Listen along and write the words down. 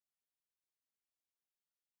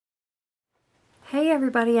Hey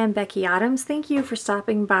everybody, I'm Becky Adams. Thank you for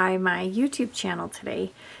stopping by my YouTube channel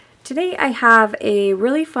today. Today I have a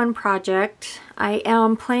really fun project. I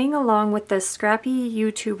am playing along with the Scrappy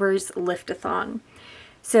YouTubers Lift-a-thon.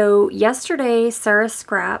 So yesterday Sarah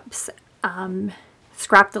Scraps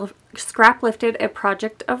scrap lifted a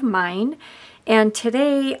project of mine, and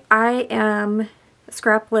today I am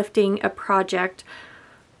scrap lifting a project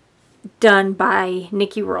done by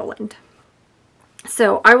Nikki Rowland.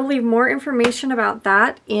 So I will leave more information about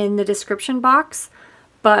that in the description box,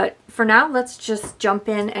 but for now let's just jump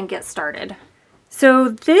in and get started. So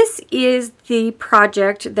this is the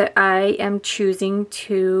project that I am choosing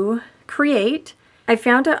to create. I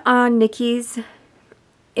found it on Nikki's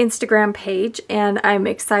Instagram page and I'm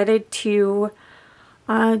excited to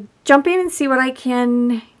jump in and see what I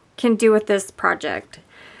can do with this project.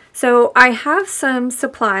 So I have some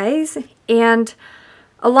supplies, and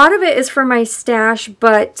a lot of it is from my stash,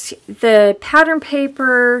 but the pattern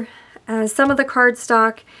paper, some of the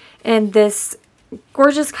cardstock, and this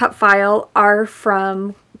gorgeous cut file are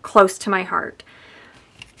from close to my heart.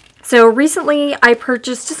 So recently I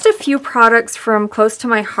purchased just a few products from close to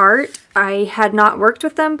my heart. I had not worked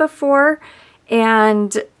with them before,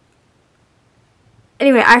 and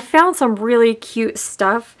anyway, I found some really cute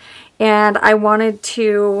stuff, and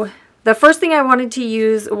the first thing I wanted to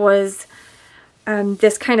use was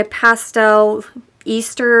this kind of pastel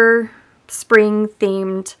Easter spring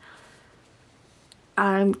themed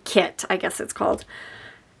kit, I guess it's called.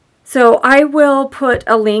 So I will put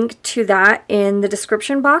a link to that in the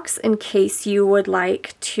description box in case you would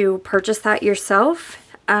like to purchase that yourself.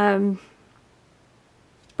 But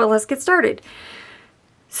let's get started.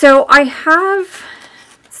 So I have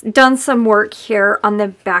done some work here on the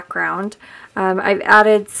background. I've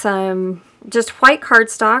added some just white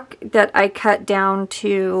cardstock that I cut down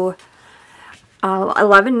to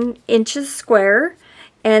 11 inches square,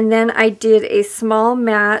 and then I did a small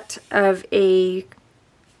mat of a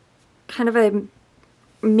kind of a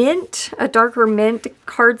darker mint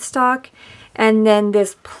cardstock, and then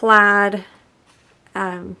this plaid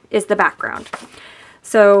is the background.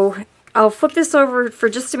 So I'll flip this over for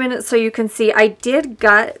just a minute so you can see I did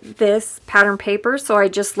gut this pattern paper, so I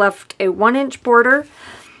just left a 1-inch border.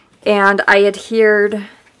 And I adhered,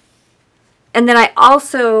 and then I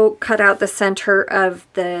also cut out the center of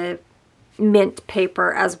the mint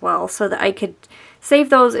paper as well so that I could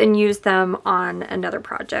save those and use them on another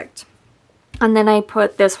project. And then I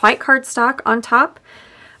put this white cardstock on top.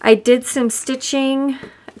 I did some stitching.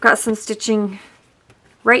 I've got some stitching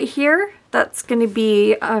right here. That's going to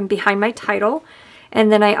be behind my title.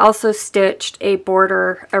 And then I also stitched a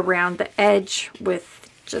border around the edge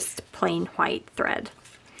with just plain white thread.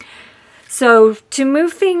 So to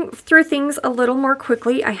move through things a little more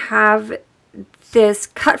quickly, I have this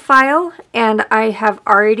cut file and I have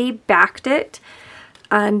already backed it.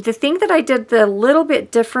 The thing that I did a little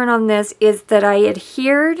bit different on this is that I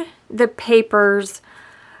adhered the papers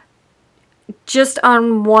just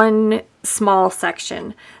on one small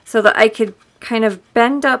section so that I could kind of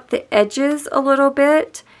bend up the edges a little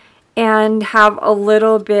bit and have a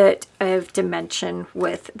little bit of dimension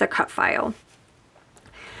with the cut file.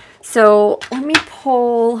 So let me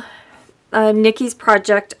pull Nikki's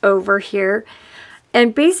project over here,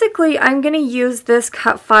 and basically I'm going to use this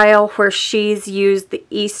cut file where she's used the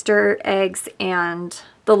Easter eggs and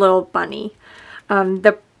the little bunny.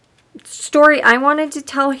 The story I wanted to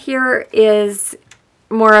tell here is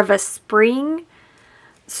more of a spring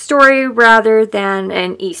story rather than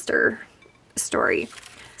an Easter story.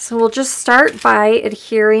 So we'll just start by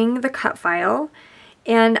adhering the cut file,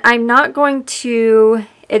 and I'm not going to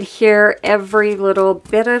adhere every little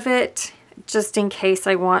bit of it just in case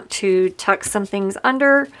I want to tuck some things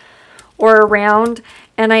under or around,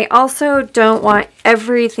 and I also don't want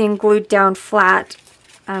everything glued down flat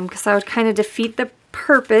because I would kind of defeat the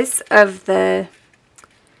purpose of the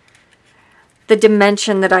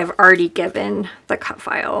dimension that I've already given the cut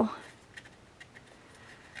file.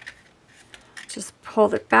 Just pull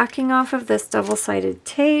the backing off of this double-sided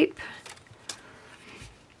tape.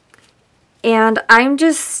 And I'm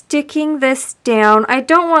just sticking this down. I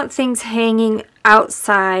don't want things hanging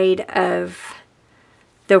outside of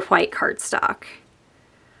the white cardstock.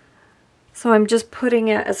 So I'm just putting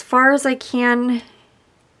it as far as I can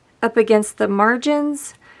up against the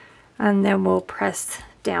margins, and then we'll press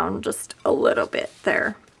down just a little bit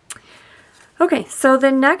there. Okay, so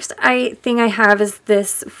the next thing I have is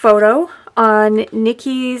this photo on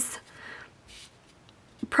Nikki's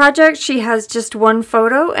project. She has just one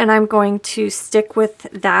photo, and I'm going to stick with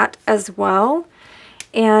that as well,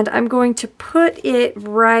 and I'm going to put it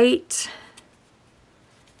right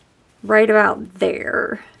right about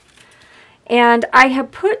there. And I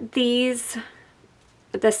have put these,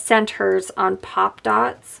 the centers on pop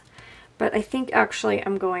dots, but I think actually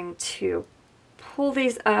I'm going to pull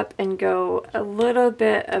these up and go a little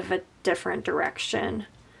bit of a different direction.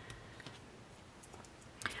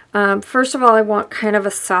 First of all, I want kind of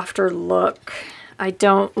a softer look. I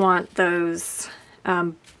don't want those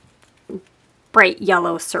bright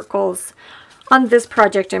yellow circles on this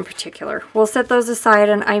project in particular. We'll set those aside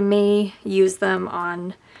and I may use them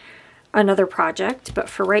on another project, but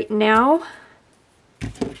for right now,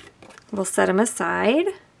 we'll set them aside.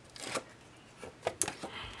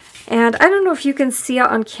 And I don't know if you can see it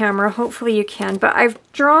on camera, hopefully you can, but I've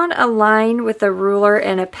drawn a line with a ruler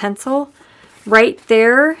and a pencil right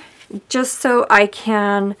there, just so I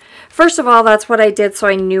can, first of all, that's what I did so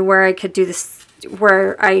I knew where I could do this,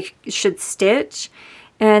 where I should stitch.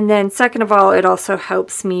 And then second of all, it also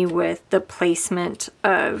helps me with the placement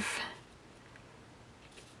of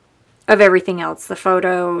everything else, the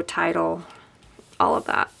photo, title, all of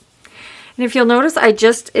that. And if you'll notice, I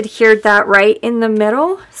just adhered that right in the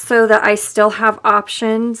middle so that I still have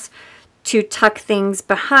options to tuck things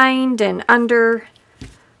behind and under.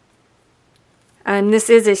 And this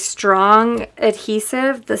is a strong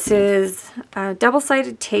adhesive. This is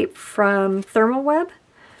double-sided tape from Thermalweb.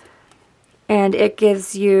 And it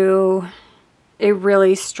gives you a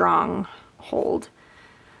really strong hold.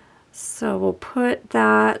 So we'll put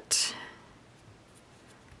that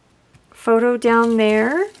photo down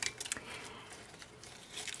there.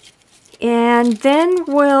 And then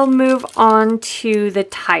we'll move on to the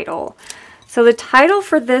title. So the title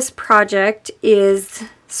for this project is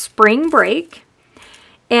Spring Break.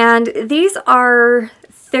 And these are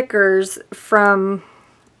thickers from,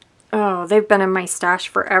 oh, they've been in my stash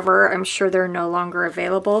forever. I'm sure they're no longer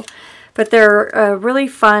available. But they're a really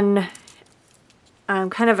fun,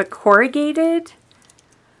 kind of a corrugated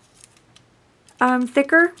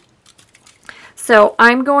thicker. So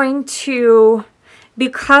I'm going to,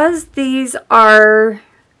 because these are,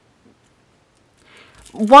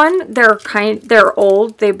 one, they're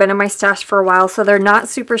old, they've been in my stash for a while, so they're not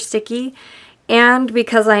super sticky, and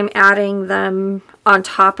because I'm adding them on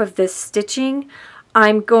top of this stitching,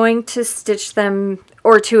 I'm going to stitch them,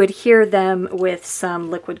 or to adhere them with some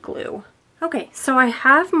liquid glue. Okay, so I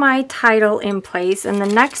have my title in place, and the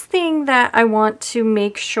next thing that I want to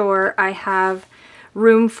make sure I have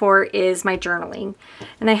room for is my journaling.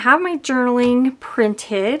 And I have my journaling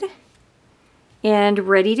printed and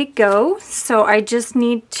ready to go. So I just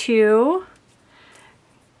need to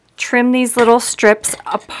trim these little strips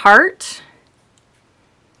apart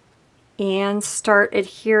and start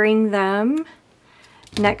adhering them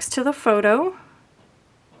next to the photo.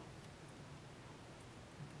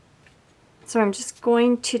 So I'm just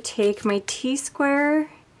going to take my T-square,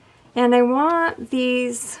 and I want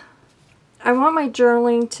my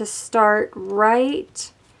journaling to start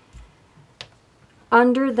right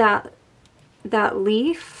under that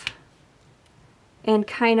leaf and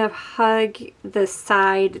kind of hug the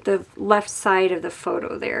side, the left side of the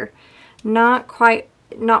photo there. Not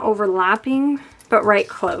overlapping, but right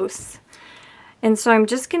close. And so I'm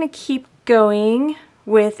just going to keep going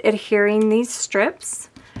with adhering these strips.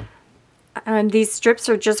 These strips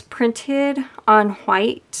are just printed on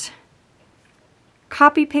white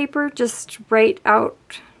copy paper, just right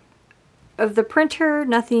out of the printer,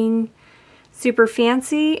 nothing super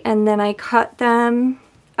fancy. And then I cut them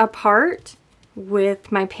apart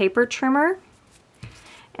with my paper trimmer.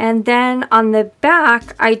 And then on the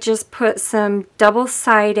back, I just put some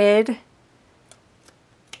double-sided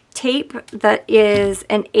tape that is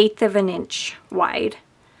 1/8 of an inch wide.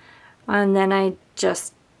 And then I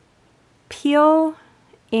just peel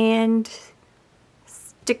and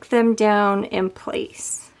stick them down in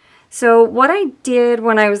place. So what I did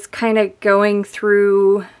when I was kind of going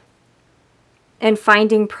through and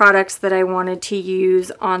finding products that I wanted to use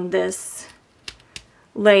on this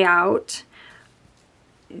layout,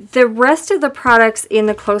 the rest of the products in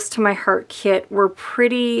the Close to My Heart kit were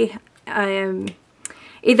pretty,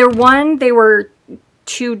 either one, they were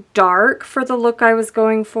too dark for the look I was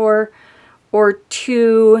going for, or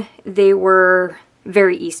two, they were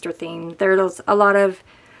very Easter themed. There's a lot of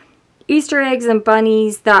Easter eggs and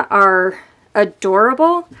bunnies that are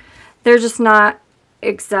adorable. They're just not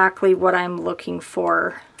exactly what I'm looking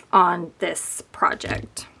for on this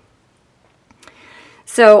project.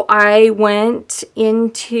 So I went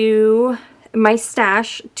into my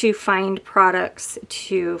stash to find products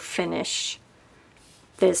to finish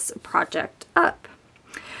this project up.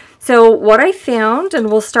 So what I found,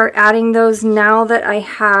 and we'll start adding those now that I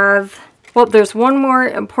have, well, there's one more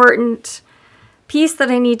important piece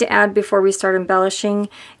that I need to add before we start embellishing,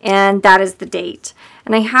 and that is the date.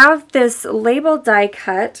 And I have this label die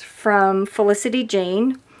cut from Felicity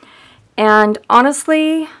Jane, and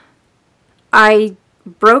honestly, I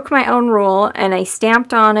broke my own rule and I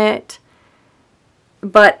stamped on it,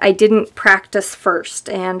 but I didn't practice first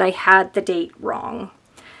and I had the date wrong.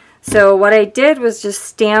 So what I did was just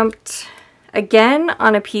stamped again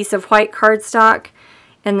on a piece of white cardstock,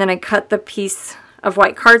 and then I cut the piece of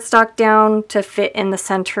white cardstock down to fit in the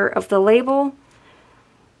center of the label.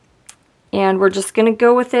 And we're just going to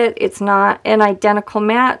go with it. It's not an identical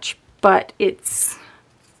match, but it's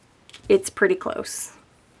pretty close.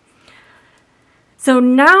 So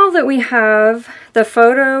now that we have the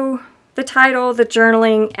photo, the title, the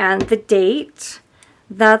journaling, and the date,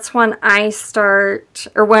 that's when I start,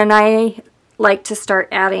 or when I like to start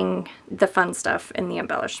adding the fun stuff in the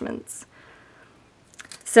embellishments.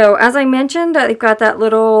 So as I mentioned, I've got that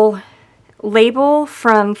little label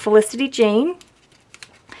from Felicity Jane.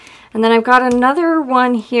 And then I've got another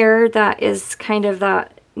one here that is kind of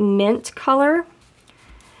that mint color.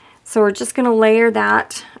 So we're just going to layer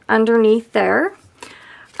that underneath there.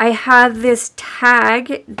 I have this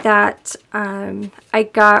tag that I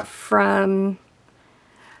got from,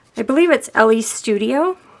 I believe it's Ellie's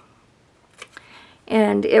Studio.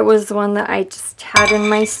 And it was one that I just had in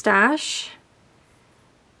my stash.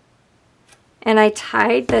 And I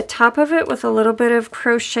tied the top of it with a little bit of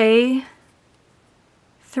crochet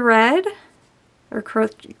thread, or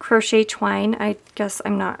crochet twine. I guess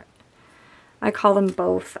I call them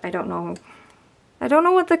both. I don't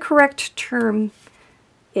know what the correct term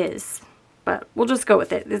is, but we'll just go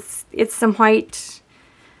with it. It's some white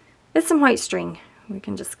string. We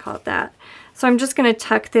can just call it that. So I'm just going to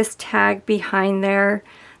tuck this tag behind there.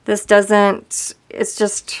 It's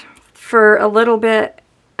just for a little bit,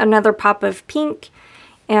 another pop of pink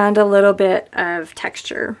and a little bit of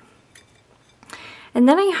texture. And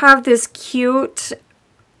then I have this cute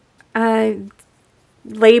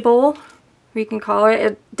label, we can call it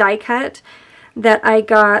a die cut, that I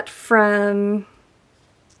got from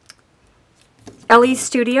Ellie's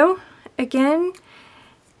Studio again.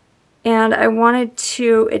 And I wanted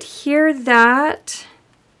to adhere that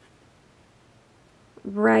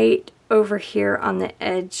right over here on the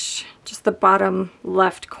edge, just the bottom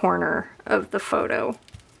left corner of the photo.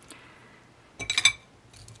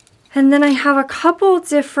 And then I have a couple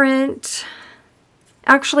different,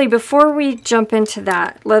 actually before we jump into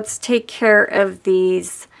that, let's take care of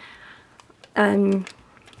these where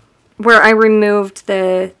I removed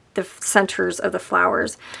the centers of the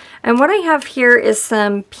flowers. And what I have here is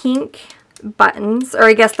some pink buttons, or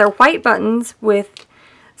I guess they're white buttons with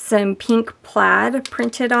some pink plaid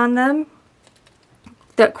printed on them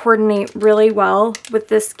that coordinate really well with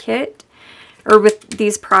this kit, or with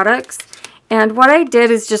these products. And what I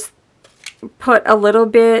did is just put a little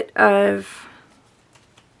bit of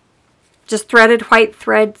just threaded white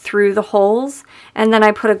thread through the holes, and then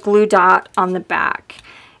I put a glue dot on the back.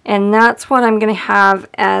 And that's what I'm going to have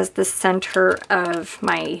as the center of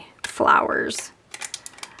my flowers.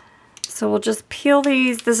 So we'll just peel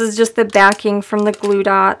these. This is just the backing from the glue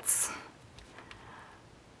dots.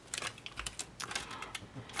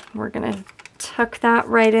 We're going to tuck that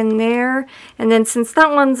right in there. And then since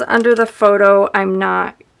that one's under the photo, I'm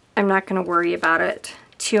not going to worry about it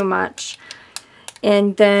too much.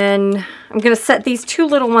 And then I'm going to set these two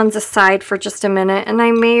little ones aside for just a minute, and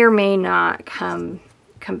I may or may not come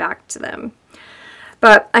back to them.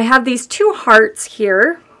 But I have these two hearts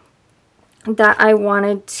here that I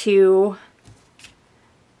wanted to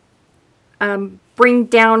bring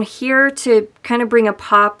down here to kind of bring a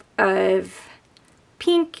pop of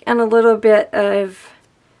pink and a little bit of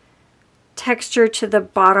texture to the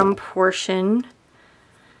bottom portion.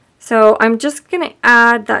 So I'm just going to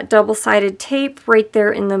add that double-sided tape right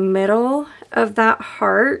there in the middle of that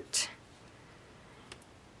heart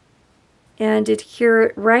and adhere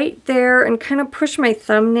it right there, and kind of push my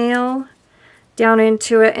thumbnail down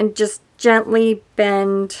into it and just gently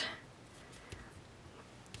bend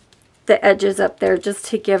the edges up there just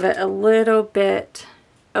to give it a little bit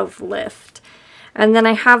of lift. And then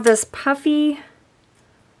I have this puffy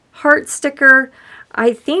heart sticker.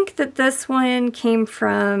 I think that this one came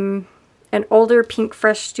from an older Pink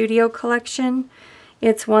Fresh Studio collection.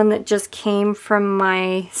 It's one that just came from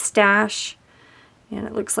my stash, and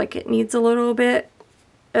it looks like it needs a little bit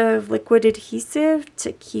of liquid adhesive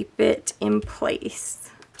to keep it in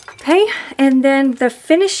place. Okay, and then the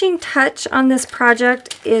finishing touch on this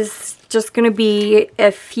project is just going to be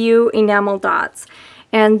a few enamel dots.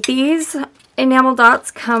 And these enamel dots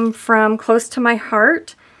come from close to my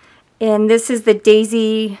heart. And this is the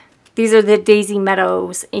daisy, These are the Daisy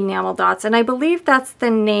Meadows enamel dots, and I believe that's the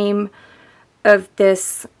name of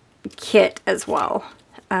this kit as well.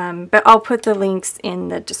 But I'll put the links in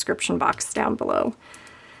the description box down below.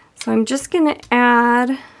 So I'm just going to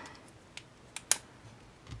add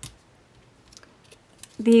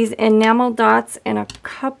these enamel dots in a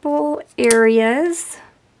couple areas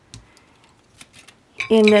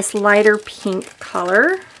in this lighter pink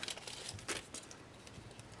color.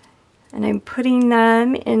 And I'm putting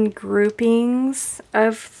them in groupings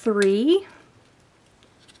of 3.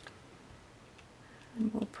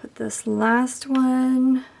 And we'll put this last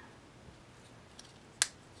one,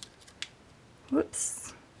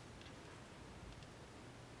 whoops,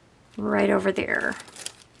 right over there.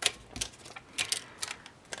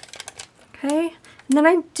 Okay, and then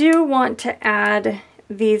I do want to add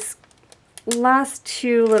these last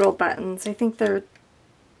 2 little buttons. I think they're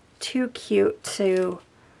too cute to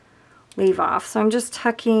leave off. So I'm just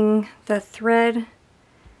tucking the thread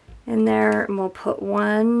in there, and we'll put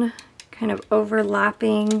one kind of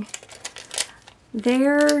overlapping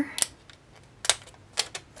there.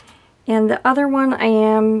 And the other one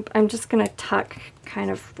I'm just going to tuck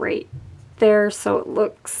kind of right there so it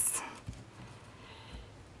looks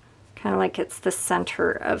kind of like it's the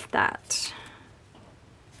center of that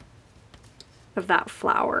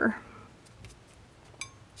flower.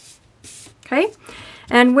 Okay,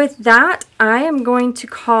 and with that, I am going to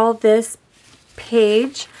call this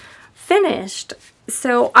page finished.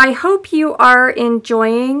 So I hope you are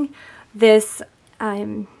enjoying this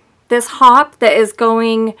this hop that is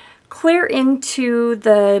going clear into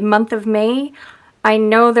the month of May. I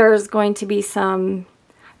know there's going to be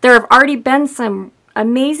there have already been some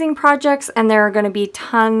amazing projects, and there are going to be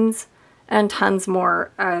tons and tons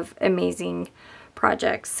more of amazing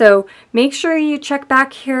projects. So make sure you check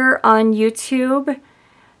back here on YouTube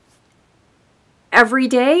every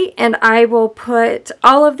day, and I will put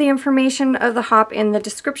all of the information of the hop in the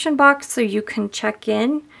description box so you can check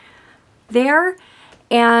in there.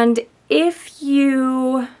 And if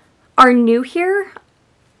you are new here,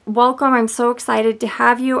 welcome. I'm so excited to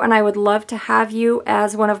have you, and I would love to have you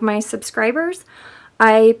as one of my subscribers.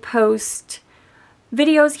 I post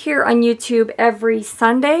videos here on YouTube every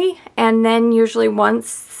Sunday, and then usually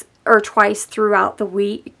once or twice throughout the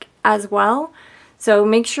week as well. So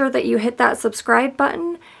make sure that you hit that subscribe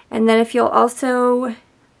button, and then if you'll also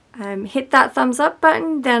hit that thumbs up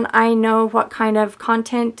button, then I know what kind of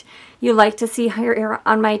content you like to see here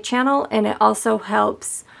on my channel, and it also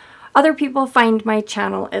helps other people find my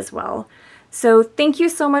channel as well. So thank you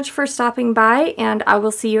so much for stopping by, and I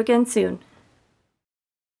will see you again soon.